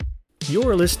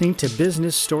You're listening to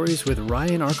Business Stories with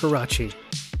Ryan Arcaracci,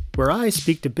 where I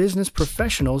speak to business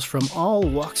professionals from all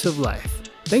walks of life.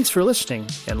 Thanks for listening,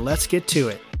 and let's get to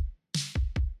it.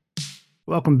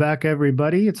 Welcome back,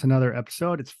 everybody. It's another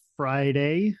episode. It's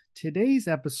Friday. Today's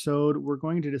episode, we're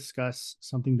going to discuss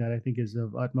something that I think is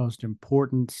of utmost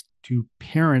importance to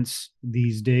parents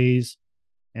these days,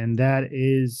 and that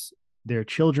is their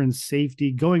children's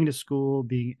safety, going to school,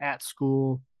 being at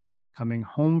school, coming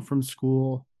home from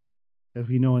school. As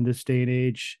we know, in this day and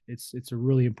age, it's a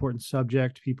really important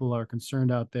subject. People are concerned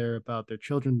out there about their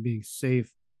children being safe,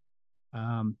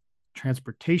 um,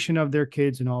 transportation of their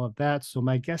kids, and all of that. So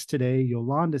my guest today,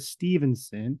 Yolanda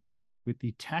Stevenson, with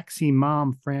the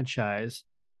taxiMom franchise,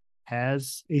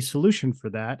 has a solution for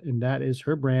that, and that is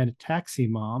her brand,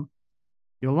 taxiMom.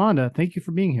 Yolanda, thank you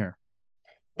for being here.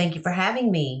 Thank you for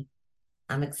having me.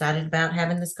 I'm excited about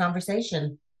having this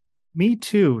conversation. Me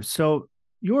too. So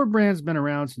your brand's been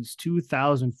around since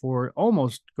 2004,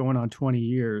 almost going on 20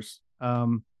 years.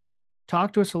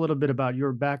 Talk to us a little bit about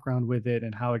your background with it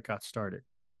and how it got started.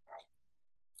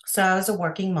 So I was a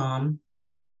working mom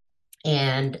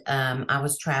and I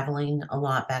was traveling a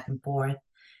lot back and forth,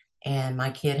 and my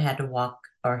kid had to walk,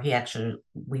 or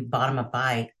we bought him a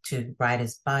bike to ride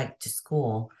his bike to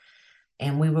school.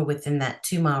 And we were within that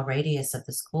 2 mile radius of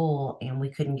the school, and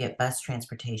we couldn't get bus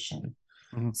transportation.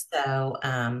 Mhm. So,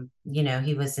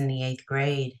 he was in the eighth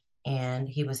grade and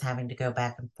he was having to go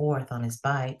back and forth on his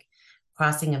bike,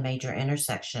 crossing a major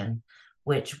intersection,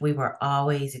 which we were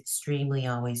always extremely,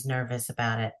 always nervous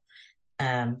about it.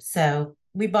 So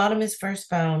we bought him his first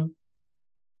phone,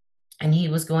 and he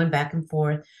was going back and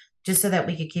forth just so that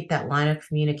we could keep that line of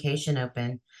communication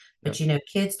open. Yep. But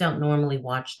kids don't normally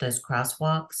watch those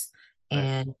crosswalks, Right.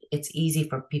 and it's easy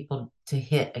for people to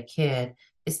hit a kid,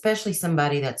 especially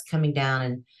somebody that's coming down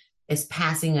and is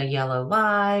passing a yellow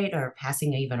light or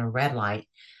passing even a red light.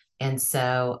 And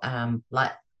so,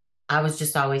 like, I was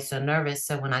just always so nervous.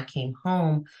 So when I came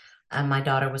home, my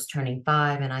daughter was turning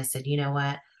 5, and I said, you know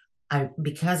what?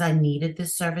 Because I needed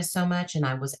this service so much, and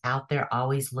I was out there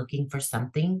always looking for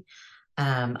something,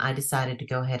 I decided to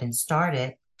go ahead and start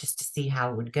it just to see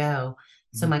how it would go.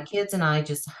 So Mhm. my kids and I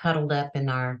just huddled up in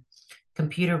our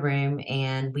computer room,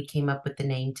 and we came up with the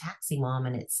name Taxi Mom,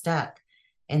 and it stuck.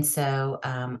 And so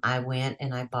I went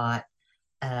and I bought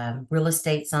real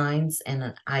estate signs,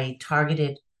 and I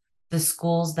targeted the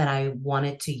schools that I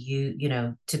wanted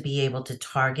to to be able to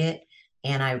target.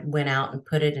 And I went out and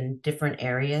put it in different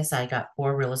areas. I got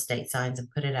 4 real estate signs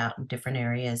and put it out in different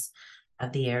areas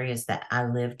of the areas that I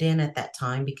lived in at that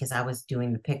time, because I was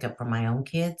doing the pickup for my own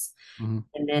kids. Mhm.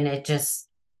 And then it just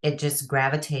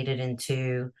gravitated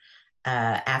into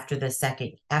after the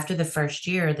first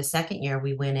year, the second year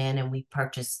we went in and we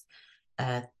purchased,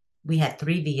 uh, we had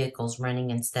 3 vehicles running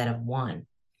instead of one.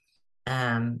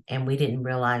 And we didn't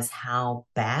realize how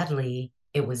badly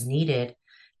it was needed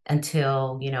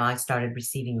until, I started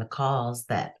receiving the calls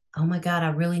that, oh my God, I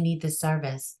really need this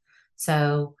service.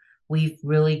 So we've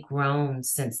really grown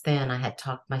since then. I had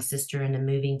talked my sister into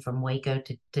moving from Waco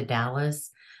to Dallas.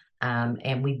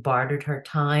 And we bartered her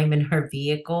time and her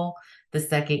vehicle the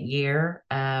second year.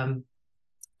 Because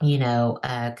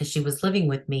she was living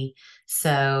with me.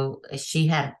 So she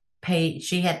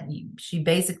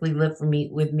basically lived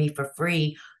with me for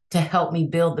free to help me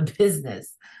build the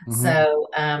business. Mhm. So,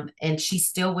 and she's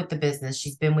still with the business.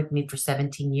 She's been with me for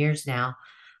 17 years now.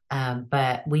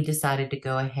 But we decided to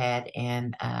go ahead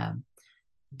and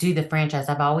do the franchise.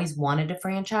 I've always wanted a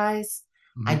franchise.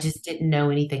 I Mhm. just didn't know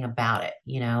anything about it.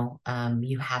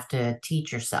 You have to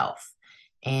teach yourself.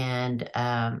 And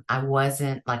I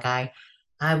wasn't like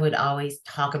I would always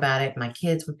talk about it. My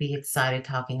kids would be excited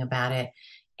talking about it.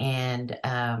 And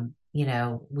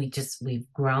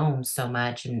we've grown so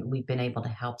much, and we've been able to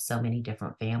help so many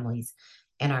different families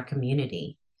in our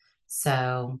community.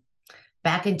 So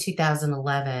back in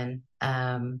 2011,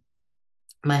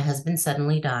 my husband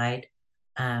suddenly died.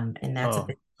 And that's a Oh,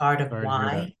 big part of sorry to hear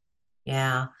that. why,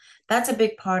 yeah, that's a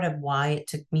big part of why it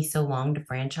took me so long to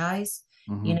franchise,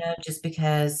 Mhm. just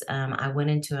because I went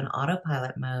into an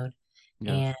autopilot mode.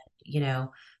 Yeah. And,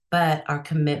 but our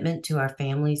commitment to our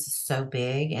families is so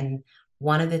big. And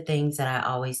one of the things that I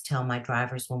always tell my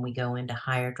drivers when we go in to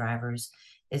hire drivers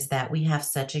is that we have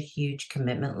such a huge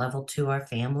commitment level to our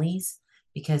families,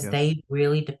 because Yes. they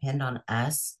really depend on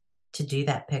us to do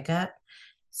that pickup.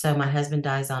 So my husband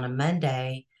dies on a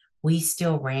Monday. We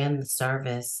still ran the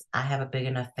service. I have a big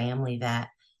enough family that,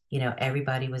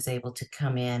 everybody was able to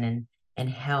come in and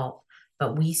help,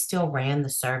 but we still ran the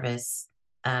service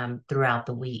throughout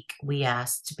the week. We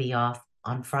asked to be off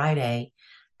on Friday,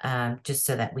 just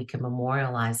so that we could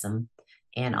memorialize them.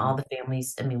 And Mhm. all the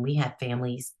families, I mean, we had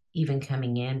families even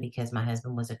coming in because my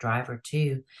husband was a driver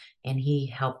too, and he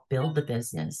helped build the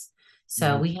business.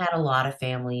 So Mhm. we had a lot of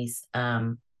families,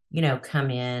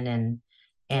 come in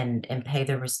and pay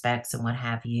their respects and what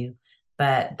have you.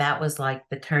 But that was like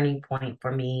the turning point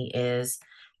for me is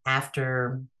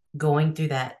after going through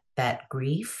that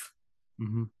grief.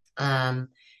 Mhm. Um,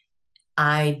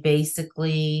 I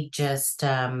basically just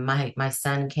my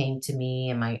son came to me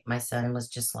and my son was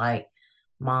just like,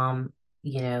 Mom,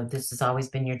 this has always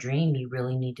been your dream. You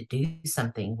really need to do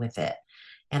something with it.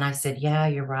 And I said, Yeah,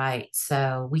 you're right.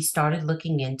 So we started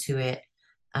looking into it.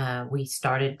 We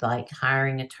started like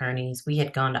hiring attorneys. We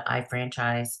had gone to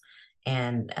iFranchise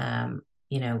and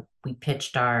we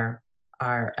pitched our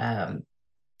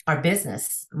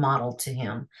business model to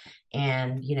him,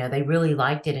 and they really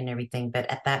liked it and everything, but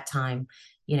at that time,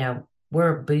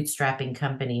 we're a bootstrapping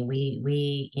company.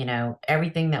 We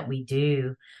everything that we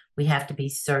do, we have to be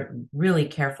certain really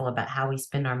careful about how we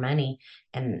spend our money,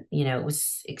 and it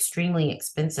was extremely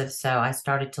expensive, so I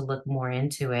started to look more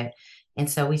into it, and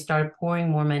so we started pouring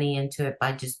more money into it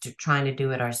by just trying to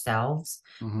do it ourselves,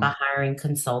 Mhm. by hiring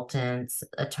consultants,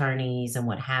 attorneys, and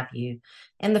what have you.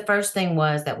 And the first thing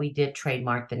was that we did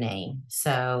trademark the name.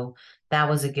 So that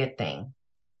was a good thing.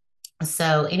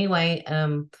 So anyway,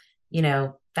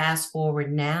 fast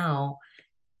forward now,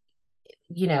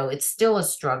 it's still a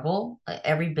struggle.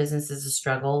 Every business is a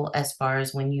struggle as far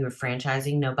as when you're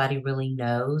franchising, nobody really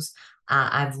knows.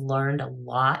 I've learned a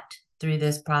lot through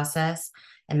this process,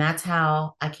 and that's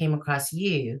how I came across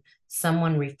you.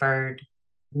 Someone referred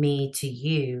me to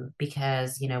you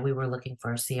because, we were looking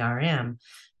for a CRM,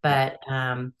 Yep. but,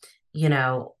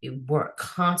 we're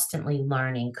constantly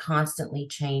learning, constantly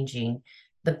changing.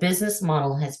 The business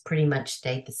model has pretty much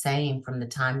stayed the same from the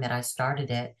time that I started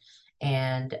it,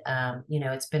 and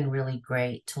it's been really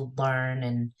great to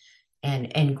learn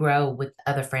and grow with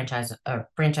other franchisees, our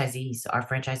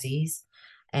franchisees,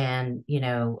 and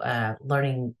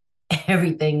learning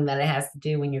everything that it has to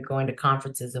do when you're going to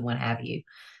conferences and what have you.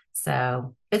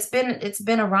 So it's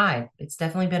been a ride. It's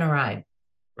definitely been a ride.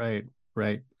 Right.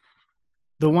 Right.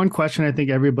 The one question I think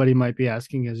everybody might be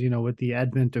asking is, with the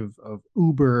advent of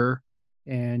Uber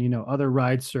and, other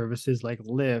ride services like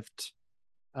Lyft,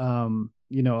 a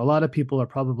lot of people are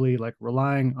probably like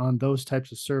relying on those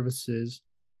types of services.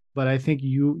 But I think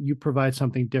you provide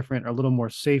something different, a little more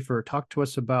safer. Talk to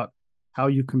us about how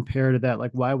you compare to that.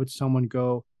 Like, why would someone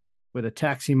go with a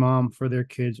taxi mom for their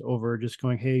kids over just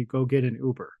going, hey, go get an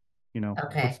Uber? What's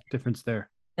Okay. the difference there?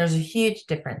 There's a huge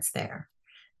difference there.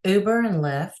 Uber and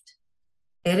Lyft,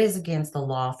 it is against the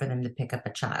law for them to pick up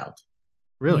a child.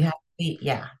 You Really? have to be,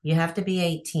 yeah, you have to be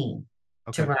 18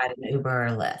 to Okay. ride an Uber or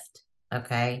Lyft.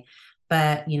 Okay.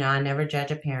 But, I never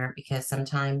judge a parent because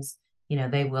sometimes,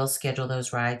 they will schedule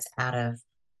those rides out of,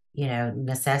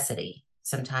 necessity.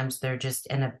 Sometimes they're just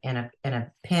in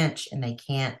a pinch and they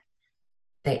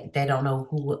don't know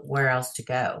where else to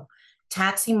go.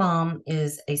 taxiMom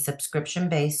is a subscription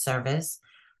based service.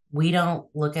 We don't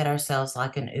look at ourselves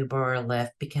like an Uber or a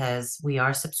Lyft because we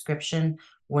are subscription.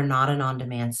 We're not an on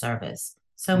demand service.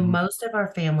 So Mm-hmm. most of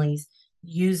our families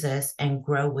use us and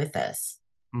grow with us.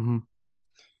 Mm-hmm.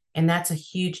 And that's a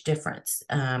huge difference.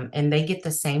 And they get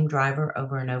the same driver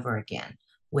over and over again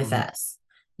with Mm-hmm. us.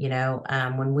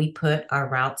 When we put our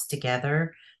routes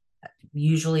together,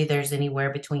 usually there's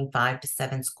anywhere between 5 to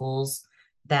 7 schools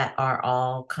that are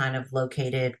all kind of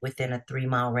located within a 3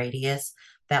 mile radius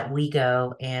that we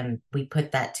go and we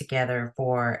put that together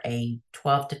for a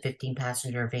 12 to 15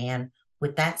 passenger van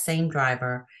with that same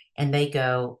driver. And they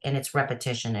go, and it's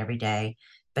repetition every day,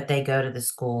 but they go to the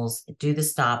schools, do the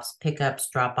stops, pickups,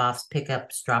 drop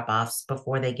offs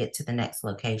before they get to the next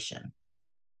location.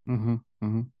 Mm-hmm.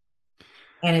 Mm-hmm.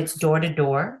 And it's door to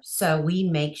door. So we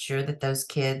make sure that those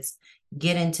kids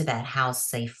get into that house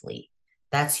safely.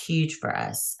 That's huge for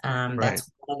us. Right.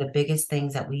 That's one of the biggest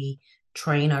things that we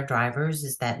train our drivers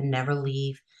is that never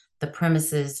leave the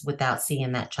premises without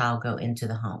seeing that child go into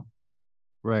the home.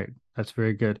 Right. That's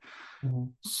very good.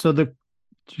 Mhm. So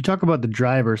you talk about the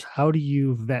drivers. How do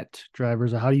you vet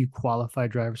drivers or how do you qualify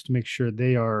drivers to make sure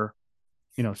they are,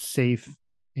 safe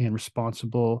and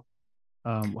responsible?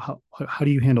 How do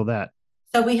you handle that?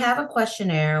 So we have a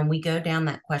questionnaire and we go down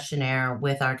that questionnaire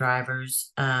with our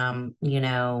drivers. Like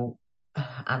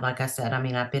I said, I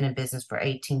mean, I've been in business for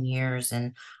 18 years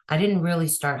and I didn't really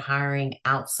start hiring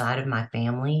outside of my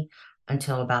family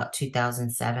until about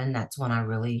 2007. That's when I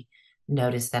really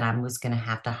noticed that I was going to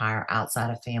have to hire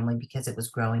outside of family because it was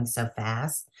growing so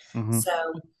fast. Mm-hmm.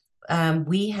 So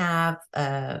we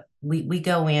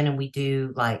go in and we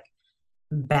do like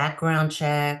background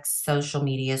checks, social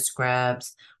media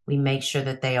scrubs. We make sure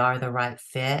that they are the right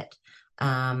fit.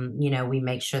 We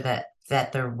make sure that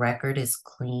their record is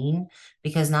clean,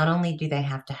 because not only do they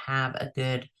have to have a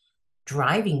good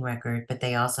driving record, but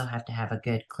they also have to have a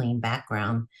good clean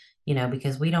background,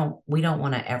 because we don't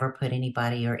want to ever put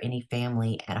anybody or any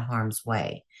family at harm's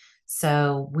way.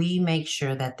 So we make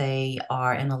sure that they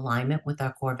are in alignment with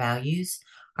our core values.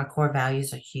 Our core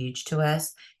values are huge to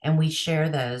us, and we share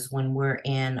those when we're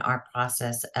in our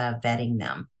process of vetting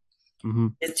them, Hmm.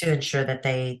 just to ensure that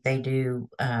they do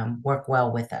work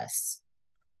well with us.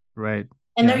 Right.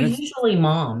 And Yeah. they're And it's, usually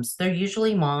moms. They're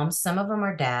usually moms. Some of them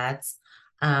are dads.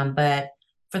 But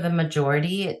for the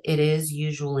majority, it is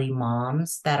usually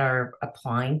moms that are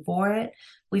applying for it.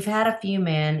 We've had a few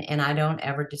men, and I don't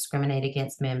ever discriminate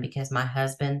against men because my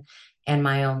husband and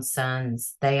my own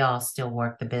sons, they all still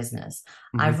work the business.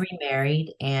 mhm, I've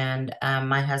remarried, and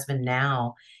my husband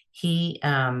now, he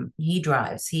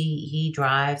drives. He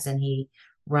drives and he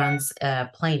runs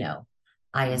Plano.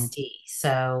 mhm. IST.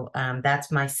 So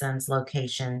that's my son's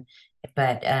location,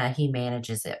 but he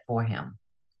manages it for him.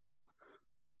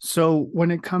 So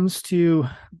when it comes to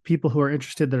people who are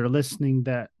interested that are listening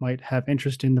that might have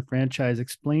interest in the franchise,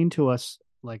 explain to us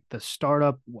like the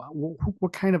startup.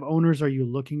 What kind of owners are you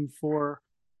looking for?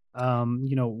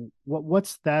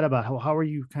 What's that about? How are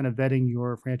you kind of vetting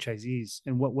your franchisees,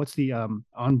 and what's the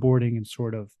onboarding and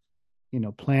sort of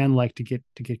plan like to get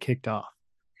kicked off?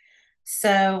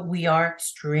 So we are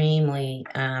extremely,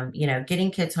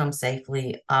 getting kids home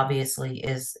safely obviously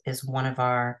is one of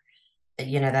our,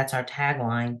 that's our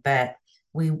tagline, but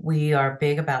we are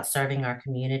big about serving our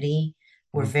community.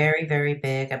 We're Mhm, very, very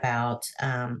big about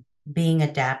being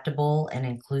adaptable and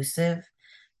inclusive.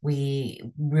 We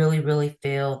really, really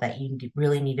feel that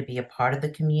really need to be a part of the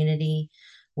community.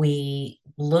 We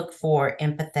look for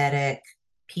empathetic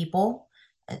people.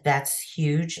 That's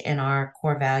huge in our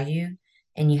core value.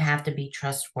 And you have to be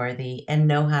trustworthy and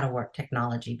know how to work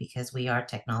technology, because we are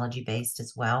technology based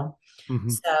as well.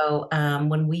 mhm, So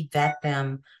when we vet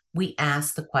them, we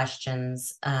ask the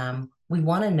questions. We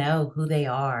want to know who they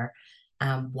are.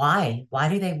 Why? Why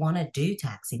do they want to do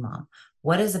taxiMom?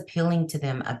 What is appealing to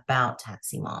them about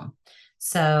taxiMom?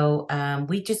 So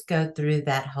we just go through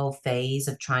that whole phase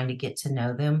of trying to get to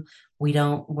know them. We're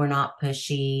not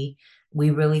pushy. We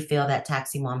really feel that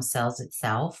taxiMom sells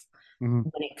itself mhm,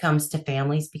 when it comes to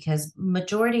families, because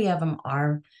majority of them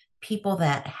are people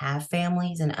that have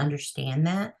families and understand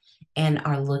that and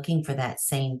are looking for that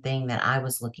same thing that I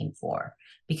was looking for,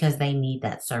 because they need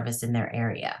that service in their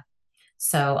area.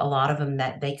 So a lot of them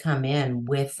that they come in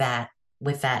with that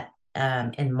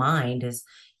in mind is,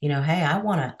 hey, I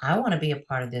want to be a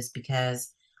part of this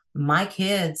because my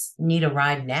kids need a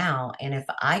ride now, and if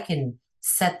I can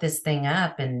set this thing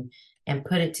up and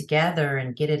put it together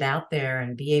and get it out there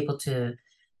and be able to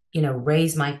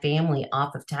raise my family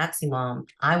off of Taxi Mom,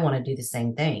 I want to do the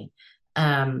same thing.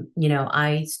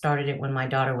 I started it when my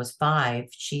daughter was 5.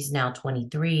 She's now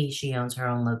 23. She owns her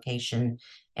own location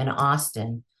in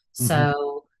Austin. mhm,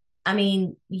 So, I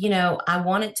mean, I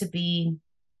want it to be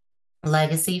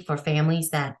legacy for families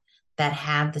that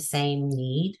have the same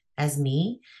need as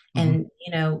me. mhm, And,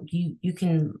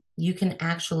 you can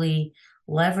actually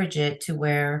leverage it to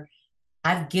where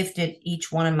I've gifted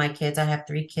each one of my kids. I have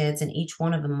 3 kids, and each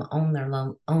one of them own their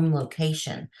own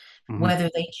location. mhm. Whether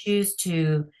they choose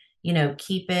to,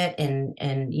 keep it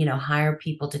and hire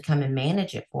people to come and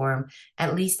manage it for them,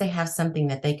 at least they have something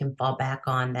that they can fall back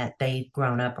on that they've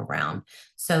grown up around.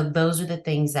 So those are the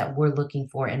things that we're looking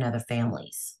for in other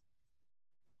families.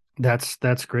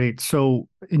 That's great. So,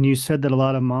 and you said that a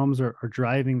lot of moms are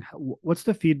driving. What's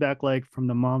the feedback like from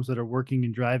the moms that are working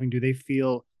and driving? Do they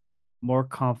feel more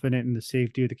confident in the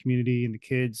safety of the community and the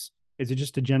kids? Is it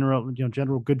just a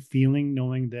general good feeling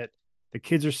knowing that the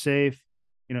kids are safe,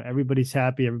 everybody's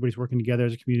happy, everybody's working together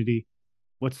as a community?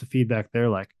 What's the feedback there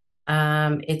like?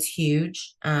 It's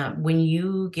huge. When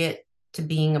you get to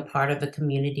being a part of a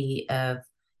community of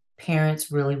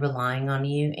parents really relying on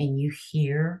you, and you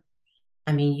hear,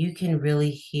 I mean, you can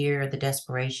really hear the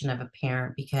desperation of a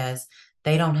parent because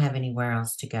they don't have anywhere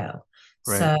else to go.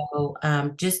 Right. So,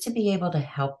 just to be able to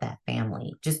help that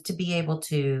family, just to be able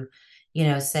to,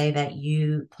 say that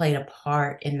you played a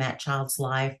part in that child's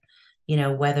life,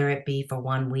 whether it be for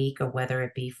 1 week or whether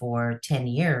it be for 10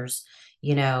 years,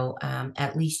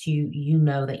 at least you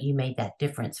know that you made that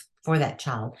difference for that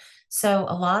child. So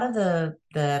a lot of the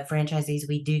franchisees,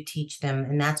 we do teach them,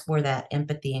 and that's where that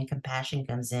empathy and compassion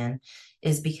comes in,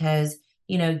 is because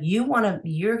you're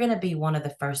going to be one of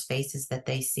the first faces that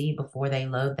they see before they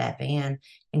load that van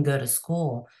and go to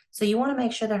school. So you want to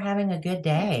make sure they're having a good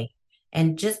day.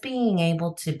 And just being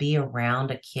able to be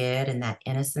around a kid and that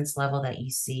innocence level that you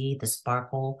see, the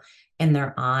sparkle in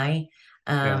their eye,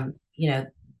 Yeah.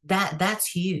 that's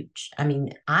huge. I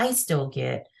mean, I still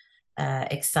get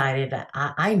excited.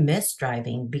 I miss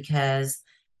driving because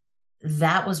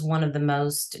that was one of the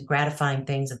most gratifying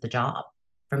things of the job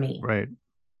for me. Right.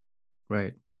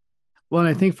 Right. Well, and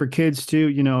I think for kids too,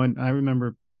 and I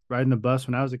remember riding the bus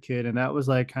when I was a kid, and that was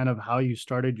like kind of how you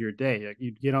started your day. Like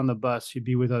you'd get on the bus, you'd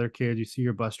be with other kids, you see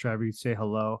your bus driver, you'd say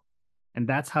hello, and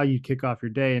that's how you kick off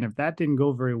your day. And if that didn't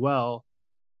go very well,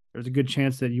 there's a good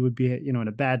chance that you would be, in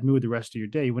a bad mood the rest of your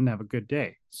day. You wouldn't have a good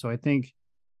day. So I think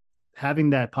having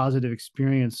that positive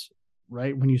experience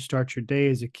right when you start your day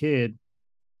as a kid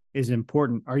is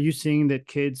important. Are you seeing that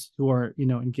kids who are,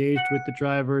 engaged with the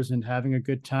drivers and having a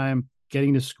good time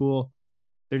getting to school,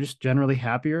 they're just generally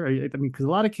happier? I mean, because a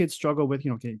lot of kids struggle with,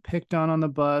 getting picked on the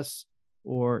bus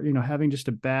or, having just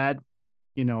a bad,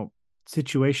 you know,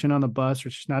 situation on the bus or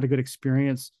it's just not a good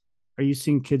experience. Are you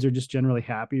seeing kids are just generally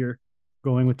happier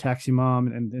going with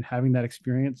taxiMom and having that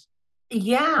experience?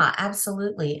 Yeah,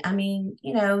 absolutely. I mean,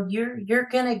 you're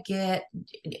gonna get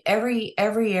every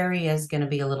area is gonna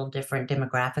be a little different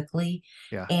demographically,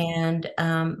 Yeah. and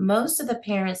most of the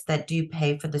parents that do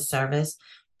pay for the service,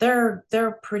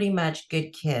 they're pretty much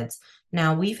good kids.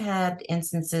 Now, we've had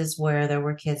instances where there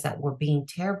were kids that were being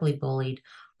terribly bullied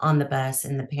on the bus,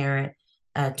 and the parent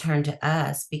turned to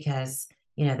us because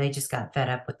they just got fed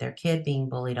up with their kid being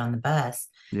bullied on the bus.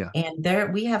 Yeah. And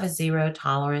there we have a zero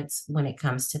tolerance when it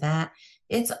comes to that.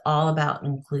 It's all about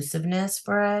inclusiveness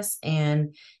for us.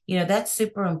 And, that's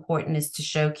super important is to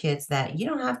show kids that you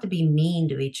don't have to be mean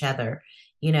to each other.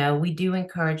 We do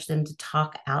encourage them to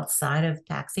talk outside of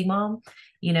Taxi Mom,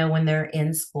 when they're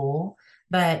in school.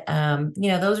 But,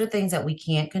 those are things that we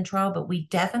can't control, but we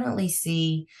definitely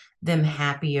see them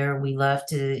happier. We love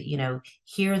to,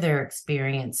 hear their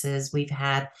experiences. We've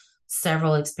had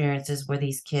several experiences where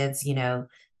these kids,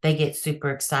 they get super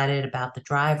excited about the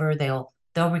driver. They'll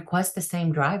request the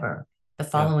same driver the Yeah.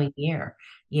 following year,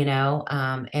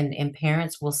 and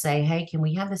parents will say, hey, can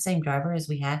we have the same driver as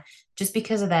we had, just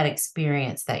because of that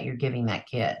experience that you're giving that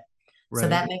kid. So Right.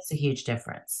 that makes a huge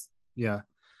difference. Yeah.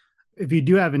 If you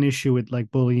do have an issue with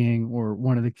like bullying or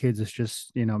one of the kids is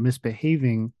just,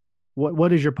 misbehaving,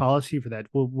 what is your policy for that?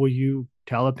 Will you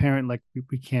tell a parent like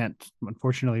we can't,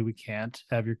 unfortunately, we can't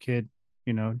have your kid,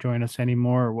 join us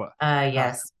anymore or what? How?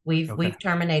 Yes, we've Okay. we've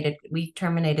terminated we've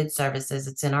terminated services.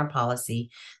 It's in our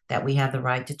policy that we have the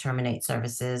right to terminate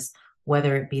services,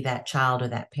 whether it be that child or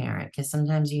that parent, because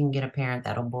sometimes you can get a parent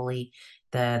that'll bully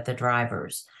the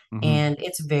drivers. Hmm. And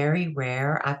it's very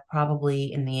rare. I've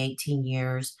probably in the 18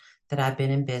 years that I've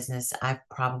been in business, I've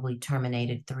probably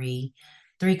terminated three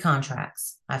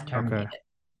contracts I've Okay. terminated.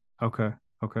 Okay.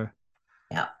 Okay.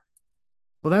 Yeah.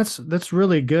 Well, that's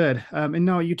really good. And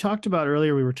no, you talked about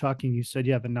earlier, we were talking, you said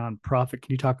you have a nonprofit.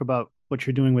 Can you talk about what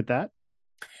you're doing with that?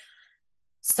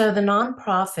 So the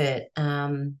nonprofit,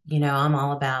 I'm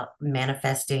all about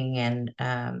manifesting, and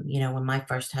when my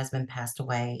first husband passed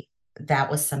away,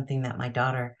 that was something that my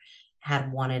daughter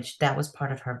had wanted. That was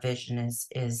part of her vision is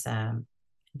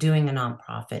doing a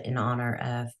nonprofit in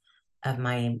honor of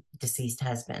my deceased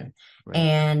husband. Right.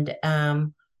 And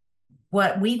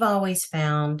what we've always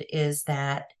found is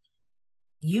that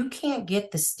you can't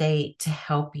get the state to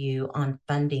help you on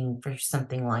funding for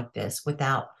something like this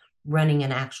without running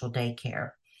an actual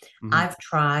daycare. Hmm. I've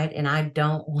tried and I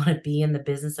don't want to be in the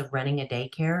business of running a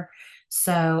daycare.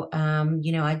 So,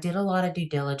 I did a lot of due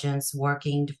diligence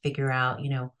working to figure out,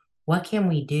 what can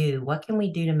we do? What can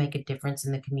we do to make a difference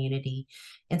in the community?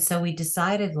 And so we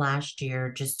decided last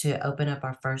year just to open up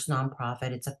our first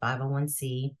nonprofit. It's a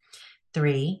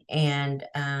 501(c)(3), and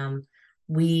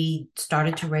we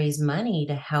started to raise money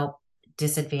to help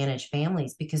disadvantaged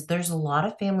families because there's a lot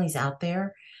of families out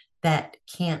there that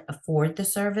can't afford the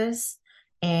service,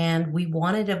 and we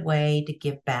wanted a way to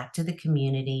give back to the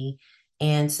community.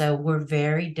 And so we're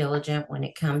very diligent when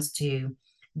it comes to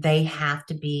they have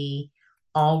to be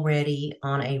already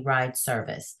on a ride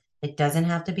service. It doesn't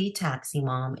have to be Taxi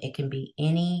Mom. It can be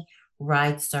any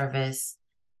ride service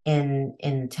in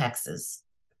Texas.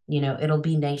 It'll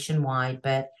be nationwide,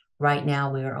 but right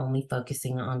now we are only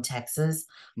focusing on Texas,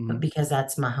 but Hmm. because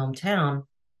that's my hometown.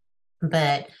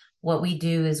 But what we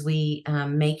do is we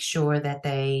make sure that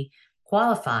they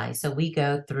qualify. So we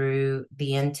go through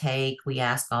the intake, we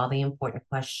ask all the important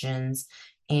questions,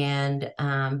 and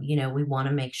we want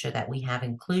to make sure that we have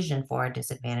inclusion for our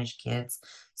disadvantaged kids.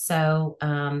 So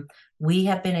we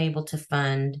have been able to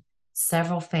fund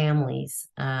several families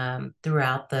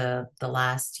throughout the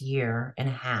last year and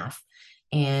a half.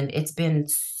 And it's been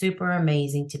super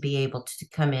amazing to be able to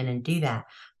come in and do that.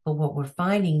 But what we're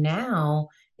finding now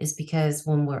is because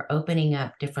when we're opening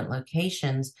up different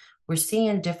locations, we're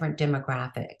seeing different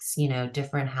demographics,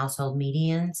 different household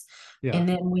medians. Yeah. And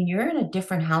then when you're in a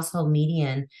different household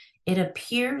median, it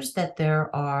appears that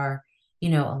there are, a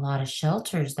lot of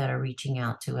shelters that are reaching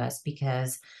out to us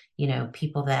because,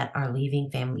 people that are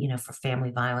leaving family, for family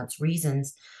violence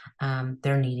reasons,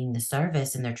 they're needing the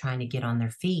service and they're trying to get on their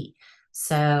feet.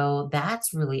 So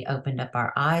that's really opened up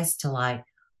our eyes to like,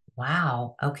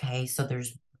 wow, okay, so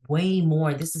there's way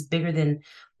more. This is bigger than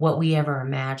what we ever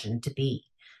imagined to be.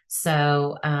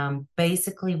 So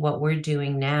basically, what we're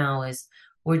doing now is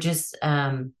we're just,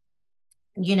 building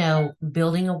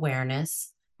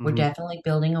awareness. We're Hmm. definitely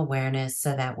building awareness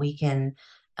so that we can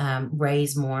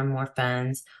raise more and more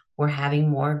funds. We're having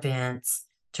more events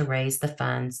to raise the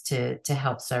funds to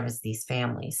help service these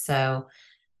families. So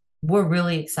we're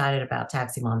really excited about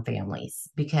Taxi Mom Families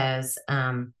because,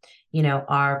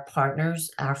 our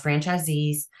partners, our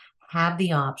franchisees have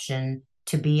the option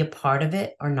to be a part of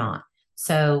it or not.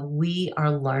 So we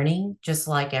are learning just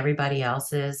like everybody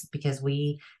else is because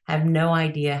we have no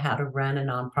idea how to run a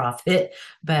nonprofit, Yeah.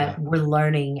 but we're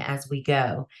learning as we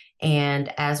go.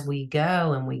 And as we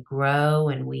go and we grow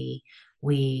and we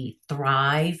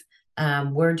thrive,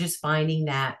 we're just finding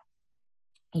that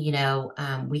we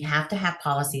have to have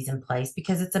policies in place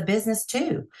because it's a business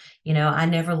too. I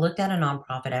never looked at a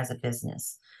nonprofit as a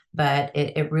business, but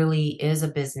it really is a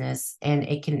business, and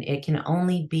it can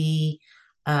only be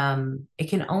it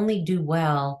can only do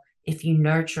well if you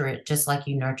nurture it just like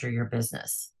you nurture your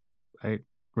business. Right.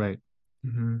 Right.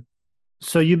 Hmm.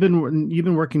 So you've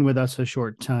been working with us a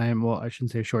short time. Well, I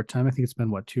shouldn't say a short time. I think it's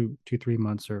been what, 3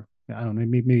 months, or I don't know,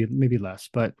 maybe less.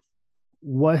 But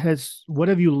what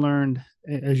have you learned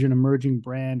as an emerging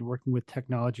brand working with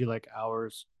technology like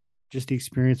ours? Just the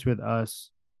experience with us.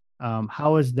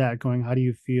 How is that going? How do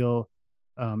you feel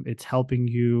it's helping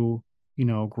you,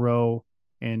 grow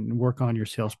and work on your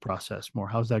sales process more?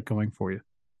 How's that going for you?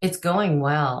 It's going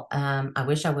well. I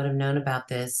wish I would have known about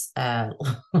this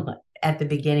at the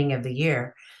beginning of the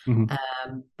year. Hmm.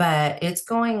 But it's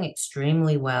going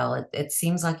extremely well. It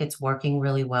seems like it's working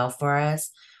really well for us.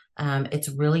 It's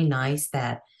really nice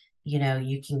that,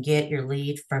 you can get your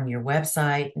lead from your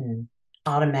website and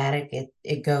automatic.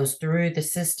 It goes through the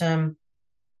system.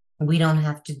 We don't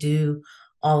have to do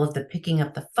all of the picking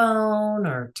up the phone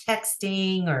or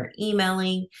texting or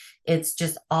emailing. It's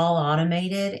just all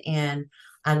automated. And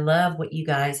I love what you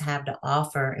guys have to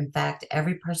offer. In fact,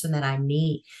 every person that I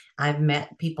meet, I've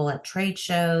met people at trade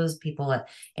shows,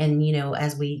 and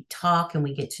as we talk and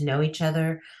we get to know each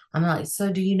other, I'm like,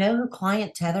 so do you know who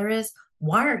Client Tether is?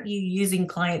 Why aren't you using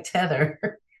Client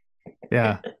Tether?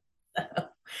 Yeah.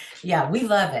 Yeah, we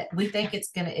love it. We think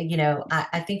it's gonna,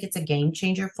 I think it's a game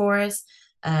changer for us.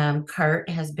 Kurt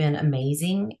has been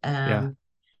amazing. Yeah.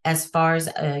 As far as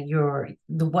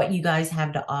what you guys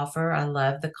have to offer, I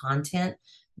love the content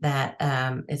that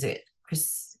is it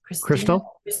Christina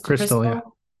Crystal? Crystal. Yeah.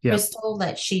 Yep. Crystal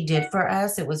that she did for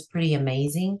us. It was pretty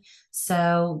amazing.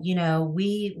 So,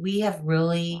 we have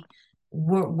really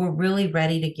we're really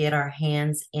ready to get our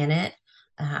hands in it.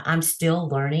 I'm still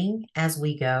learning as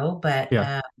we go, but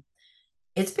Yeah.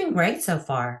 it's been great so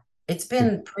far. It's Good.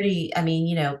 been pretty, I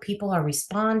mean, people are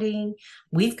responding.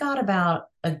 We've got about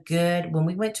when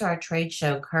we went to our trade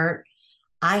show, Kurt,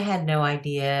 I had no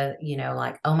idea,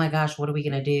 like, oh my gosh, what are we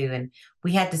going to do? And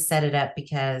we had to set it up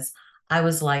because I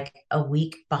was like a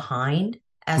week behind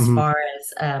as Hmm. far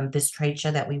as this trade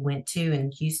show that we went to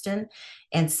in Houston.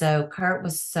 And so Kurt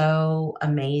was so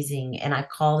amazing. And I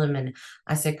called him and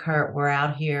I said, Kurt, we're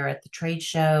out here at the trade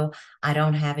show. I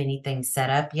don't have anything set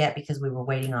up yet because we were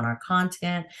waiting on our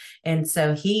content. And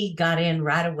so he got in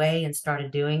right away and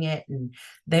started doing it. And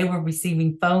they were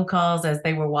receiving phone calls as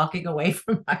they were walking away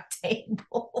from our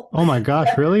table. Oh my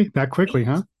gosh, really? That quickly,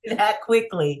 huh? that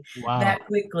quickly Wow. that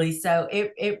quickly, so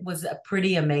it was a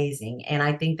pretty amazing. And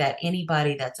I think that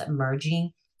anybody that's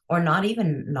emerging or not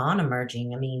even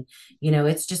non-emerging, I mean,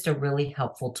 it's just a really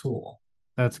helpful tool.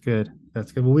 That's good.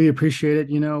 That's good. Well, we appreciate it.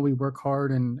 We work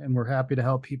hard and we're happy to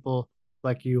help people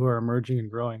like you who are emerging and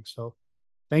growing. So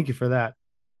thank you for that.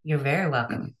 You're very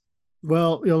welcome.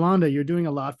 Well, Yolanda, you're doing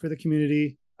a lot for the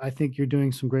community. I think you're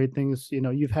doing some great things.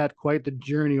 You've had quite the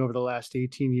journey over the last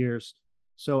 18 years.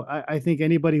 So I think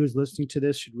anybody who's listening to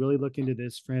this should really look into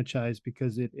this franchise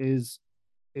because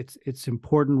it's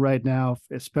important right now,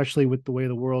 especially with the way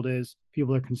the world is.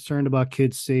 People are concerned about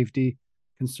kids' safety,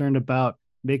 concerned about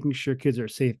making sure kids are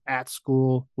safe at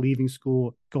school, leaving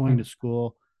school, going to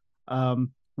school.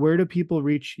 where do people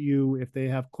reach you if they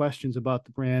have questions about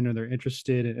the brand or they're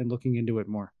interested in looking into it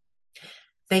more?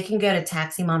 They can go to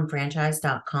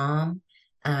taximomfranchise.com.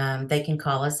 They can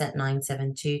call us at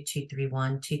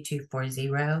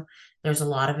 972-231-2240. There's a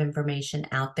lot of information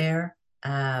out there.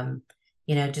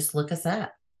 Just look us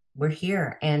up. We're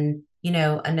here. And,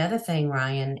 another thing,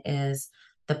 Ryan, is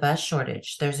the bus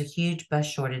shortage. There's a huge bus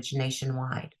shortage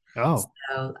nationwide. Oh,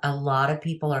 So a lot of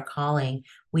people are calling.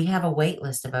 We have a wait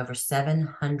list of over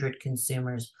 700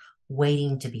 consumers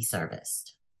waiting to be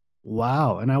serviced.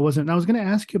 wow. And I was going to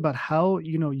ask you about how,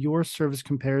 your service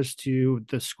compares to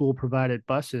the school provided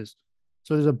buses.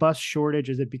 So there's a bus shortage.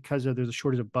 Is it because there's a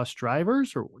shortage of bus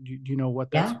drivers, or do you know what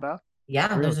that's Yeah. about? Yeah,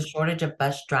 Really? there's a shortage of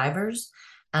bus drivers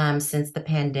since the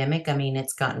pandemic. I mean,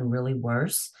 it's gotten really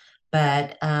worse.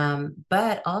 But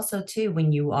also too,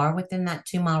 when you are within that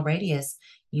 2 mile radius,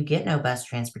 you get no bus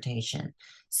transportation.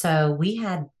 So we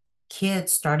had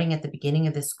kids starting at the beginning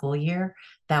of the school year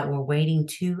that were waiting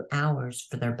 2 hours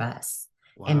for their bus,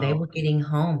 and they Wow. were getting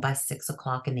home by 6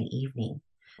 o'clock in the evening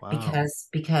Wow. because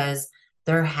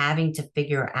they're having to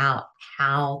figure out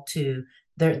how to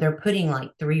they're putting like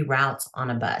three routes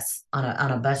on a bus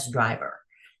on a bus driver.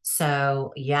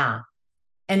 So yeah.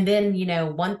 And then,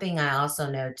 one thing I also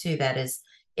know too, that is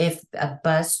if a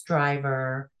bus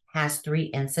driver has three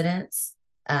incidents,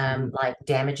 Mhm. like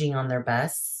damaging on their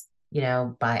bus,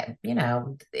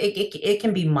 it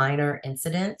can be minor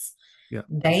incidents, Yeah.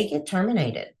 they get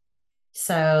terminated.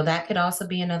 So that could also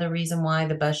be another reason why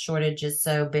the bus shortage is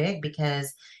so big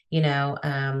because,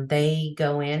 they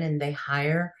go in and they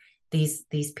hire these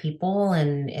people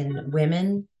and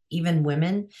women, even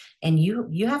women, and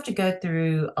you have to go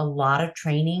through a lot of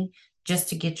training just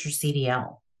to get your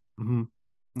CDL. Hmm.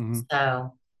 Hmm.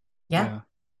 So yeah, Yeah.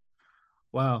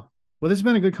 Wow. Well, this has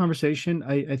been a good conversation.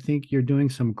 I think you're doing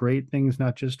some great things,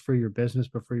 not just for your business,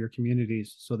 but for your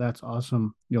communities. So that's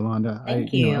awesome, Yolanda. thank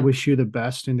I you. wish you the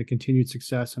best and the continued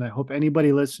success. And I hope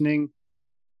anybody listening,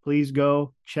 please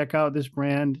go check out this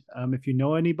brand. If you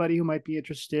know anybody who might be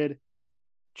interested,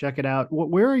 check it out.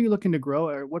 Where are you looking to grow?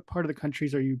 Or what part of the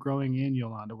countries are you growing in,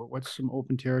 Yolanda? What's some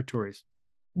open territories?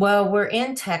 Well, we're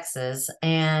in Texas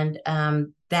and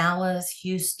Dallas,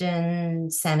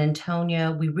 Houston, San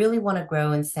Antonio. We really want to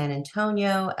grow in San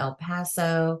Antonio, El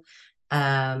Paso,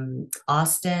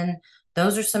 Austin.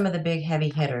 Those are some of the big heavy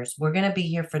hitters. We're going to be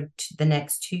here for the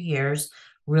next 2 years,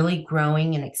 really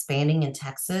growing and expanding in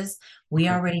Texas. We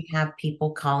Okay. already have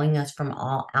people calling us from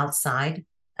all outside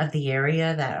of the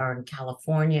area that are in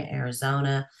California,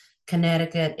 Arizona,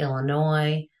 Connecticut,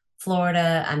 Illinois.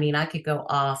 Florida. I mean, I could go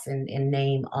off and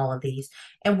name all of these.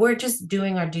 And we're just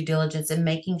doing our due diligence and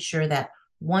making sure that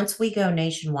once we go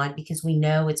nationwide, because we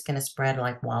know it's going to spread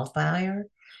like wildfire.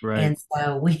 Right. And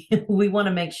so we want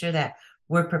to make sure that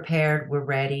we're prepared, we're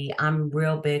ready. I'm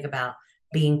real big about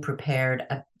being prepared,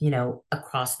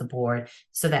 across the board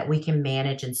so that we can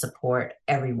manage and support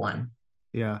everyone.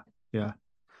 Yeah. Yeah.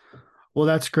 Well,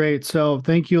 that's great. So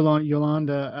thank you,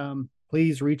 Yolanda.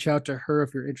 Please reach out to her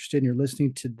if you're interested and you're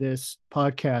listening to this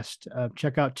podcast.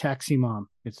 Check out taxiMom.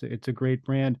 It's a great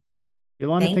brand.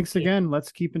 Yolanda, Thank thanks you. again. Let's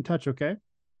keep in touch, okay?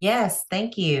 Yes,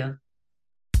 thank you.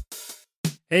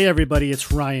 Hey, everybody,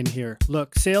 it's Ryan here.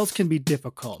 Look, sales can be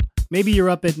difficult. Maybe you're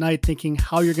up at night thinking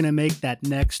how you're going to make that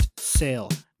next sale.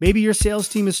 Maybe your sales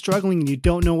team is struggling and you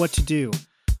don't know what to do.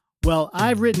 Well,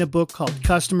 I've written a book called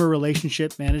Customer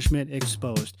Relationship Management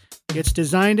Exposed. It's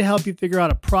designed to help you figure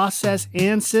out a process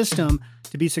and system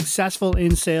to be successful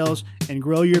in sales and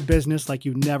grow your business like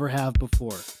you never have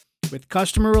before. With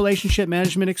Customer Relationship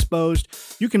Management Exposed,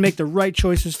 you can make the right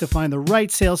choices to find the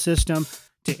right sales system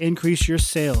to increase your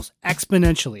sales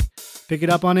exponentially. Pick it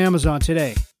up on Amazon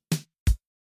today.